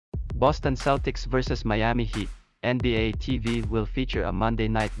Boston Celtics vs Miami Heat. NBA TV will feature a Monday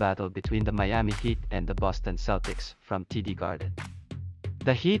night battle between the Miami Heat and the Boston Celtics from TD Garden.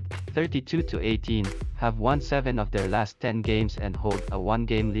 The Heat, 32-18, have won 7 of their last 10 games and hold a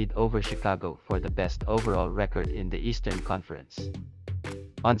 1-game lead over Chicago for the best overall record in the Eastern Conference.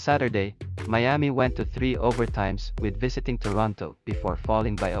 On Saturday, Miami went to 3 overtimes with visiting Toronto before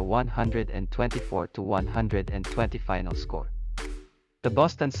falling by a 124-120 final score. The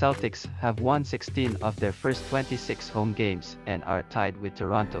Boston Celtics have won 16 of their first 26 home games and are tied with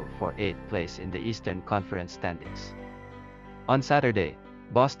Toronto for 8th place in the Eastern Conference standings. On Saturday,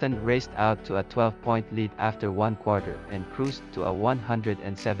 Boston raced out to a 12-point lead after one quarter and cruised to a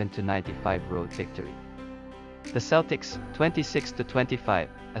 107-95 road victory. The Celtics, 26-25,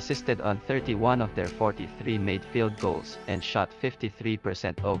 assisted on 31 of their 43 made field goals and shot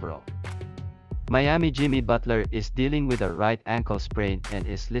 53% overall. Miami Jimmy Butler is dealing with a right ankle sprain and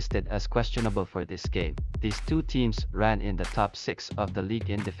is listed as questionable for this game. These two teams ran in the top 6 of the league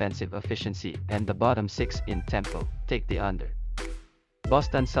in defensive efficiency and the bottom 6 in tempo. Take the under.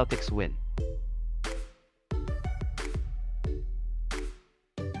 Boston Celtics win.